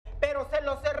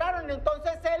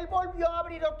volvió a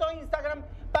abrir otro Instagram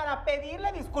para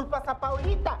pedirle disculpas a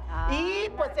Paulita. Y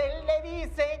pues él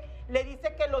le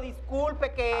dice que lo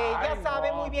disculpe, que ella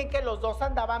sabe muy bien que los dos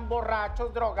andaban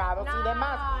borrachos, drogados y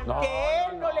demás. Que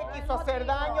él no le quiso hacer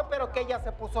daño, pero que ella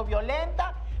se puso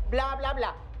violenta, bla, bla,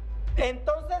 bla.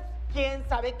 Entonces, quién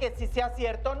sabe que si sea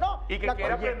cierto o no. Y que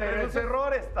quiera aprender de sus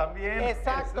errores también.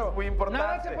 Exacto. Eso es muy importante.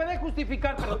 Nada se puede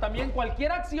justificar, pero también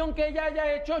cualquier acción que ella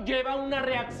haya hecho lleva una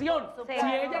reacción. Sí.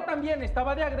 Si ella también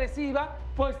estaba de agresiva,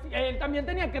 pues él también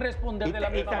tenía que responder de la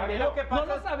misma manera. No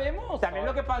lo sabemos. También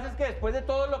lo que pasa es que después de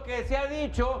todo lo que se ha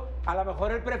dicho, a lo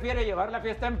mejor él prefiere llevar la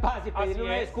fiesta en paz y pedirle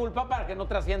una disculpa para que no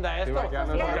trascienda esto. Porque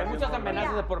hay muchas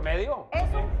amenazas de por medio. Es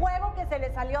un juego que se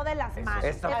le salió de las manos.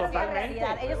 Está totalmente.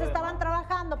 Ellos estaban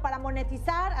trabajando para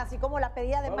monetizar, así como la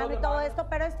pedida de mano y todo esto,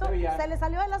 pero esto se le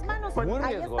salió de las manos.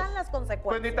 Ahí están las consecuencias.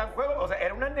 Pues ni tan juego, o sea,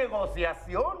 era una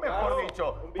negociación, mejor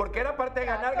dicho. Porque era parte de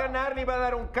ganar, le iba a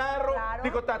dar un carro.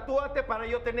 Dijo, tatúate para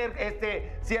yo tener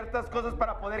ciertas cosas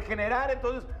para poder generar.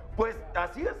 Entonces, pues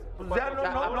así es. Pues ya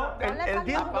no. El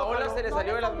deal a Paola se le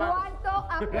salió de las manos. ¿Cuánto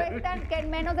apuestan que en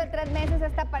menos de 3 meses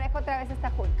esta pareja otra vez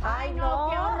está junta? Ay, no,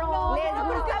 qué horror. Les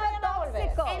gusta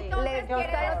lo tóxico. Les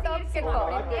gusta lo tóxico.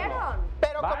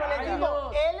 Pero como les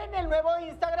digo, él en el nuevo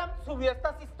Instagram subió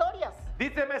estas historias.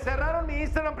 Dice, me cerraron mi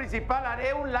Instagram principal,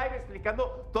 haré un live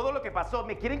explicando todo lo que pasó.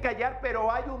 Me quieren callar,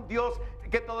 pero hay un Dios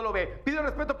que todo lo ve. Pido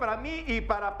respeto para mí y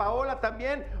para Paola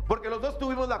también, porque los dos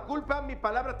tuvimos la culpa, mi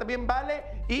palabra también vale.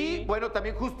 Y bueno,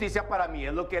 también justicia para mí,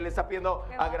 es lo que él está pidiendo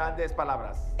a grandes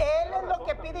palabras. Él es lo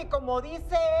que pide y como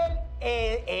dice él,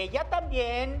 ella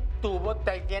también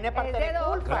tiene parte de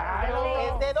culpa. Claro.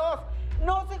 Es de dos.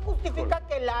 No se justifica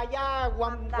que la haya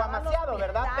guamaseado,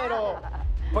 ¿verdad? Pero,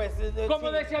 pues...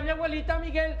 Como decía mi abuelita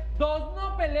Miguel, dos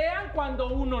no pelean cuando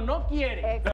uno no quiere.